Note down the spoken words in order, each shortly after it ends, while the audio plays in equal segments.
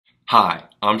Hi,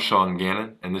 I'm Sean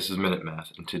Gannon, and this is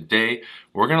MinuteMath, and today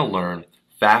we're going to learn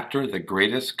factor the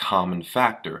greatest common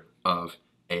factor of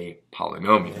a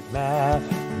polynomial.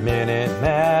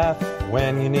 MinuteMath,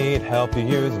 when you need help you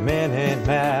use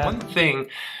MinuteMath. One thing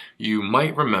you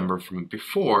might remember from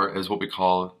before is what we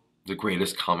call the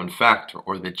greatest common factor,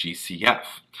 or the GCF.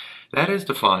 That is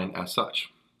defined as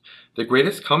such. The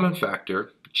greatest common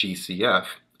factor, GCF,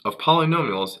 of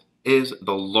polynomials is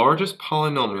the largest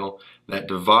polynomial that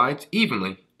divides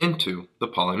evenly into the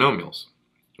polynomials.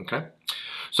 Okay,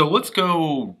 so let's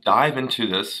go dive into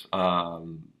this,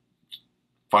 finding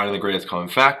the greatest common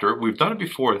factor. We've done it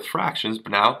before with fractions,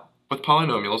 but now with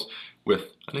polynomials with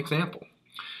an example.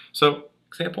 So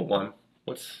example 1,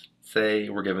 let's say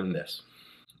we're given this: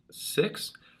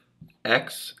 6x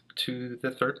to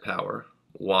the third power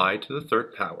y to the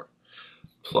third power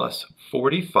plus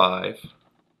 45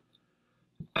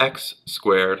 x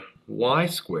squared y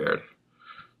squared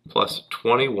plus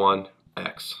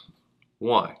 21x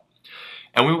y.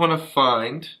 And we want to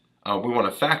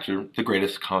factor the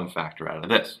greatest common factor out of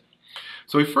this.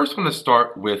 So we first want to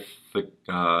start with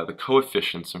the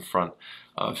coefficients in front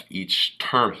of each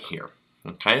term here.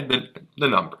 Okay, the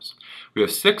numbers. We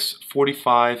have 6,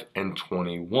 45, and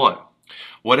 21.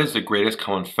 What is the greatest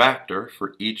common factor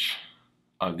for each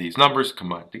of these numbers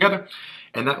combined together?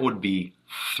 And that would be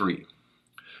 3.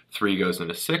 3 goes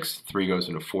into 6, 3 goes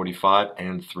into 45,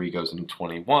 and 3 goes into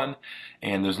 21.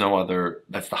 And there's no other,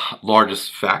 that's the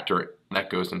largest factor that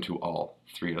goes into all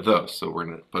 3 of those. So we're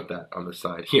going to put that on the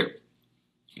side here.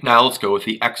 Now let's go with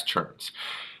the x terms.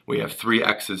 We have 3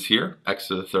 x's here, x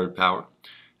to the third power,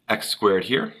 x squared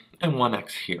here, and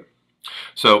 1x here.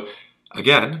 So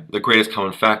again, the greatest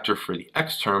common factor for the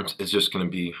x terms is just going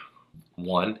to be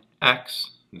 1x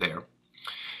there.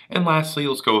 And lastly,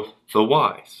 let's go with the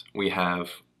y's. We have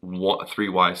 3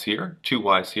 y's here, 2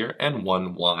 y's here, and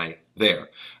 1 y there.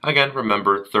 Again,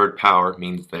 remember, third power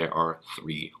means there are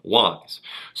 3 y's.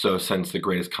 So since the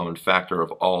greatest common factor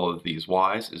of all of these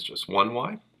y's is just 1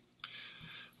 y,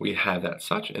 we have that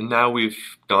such. And now we've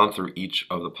gone through each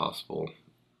of the possible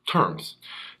terms.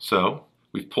 So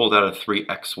we've pulled out a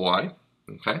 3xy,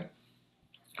 okay?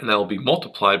 And that will be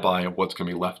multiplied by what's going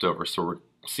to be left over. So we're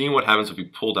seeing what happens if we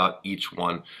pulled out each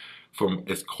one from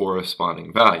its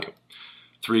corresponding value.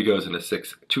 3 goes into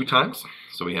 6 2 times,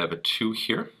 so we have a 2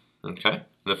 here, okay?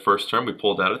 In the first term, we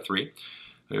pulled out a 3.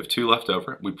 We have 2 left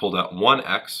over. We pulled out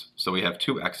 1x, so we have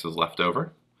 2 x's left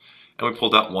over. And we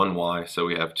pulled out 1 y, so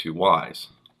we have 2 y's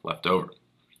left over.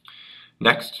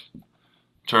 Next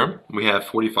term, we have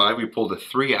 45. We pulled a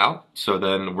 3 out, so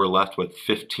then we're left with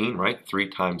 15, right? 3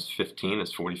 times 15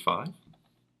 is 45.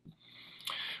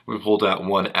 We pulled out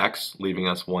 1x, leaving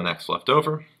us 1x left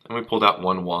over. And we pulled out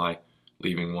 1y,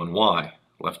 leaving 1y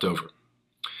left over.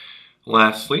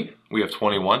 Lastly, we have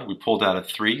 21. We pulled out a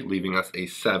 3, leaving us a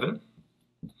 7.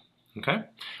 Okay.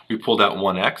 We pulled out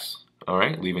 1x, all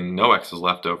right, leaving no x's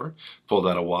left over. Pulled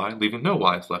out a y, leaving no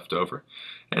y's left over.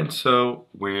 And so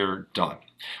we're done.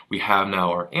 We have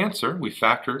now our answer. We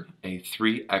factored a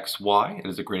 3xy, it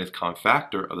is the greatest common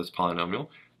factor of this polynomial,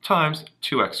 times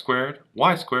 2x squared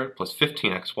y squared plus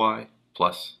 15xy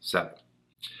plus 7.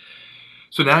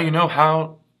 So now you know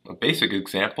how a basic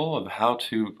example of how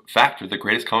to factor the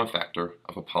greatest common factor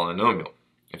of a polynomial.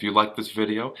 If you like this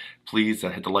video, please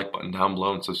hit the like button down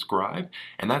below and subscribe.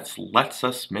 And that lets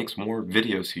us make more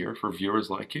videos here for viewers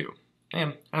like you.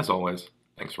 And as always,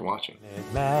 thanks for watching.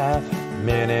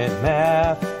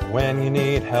 MinuteMath, when you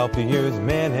need help you use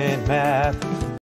MinuteMath.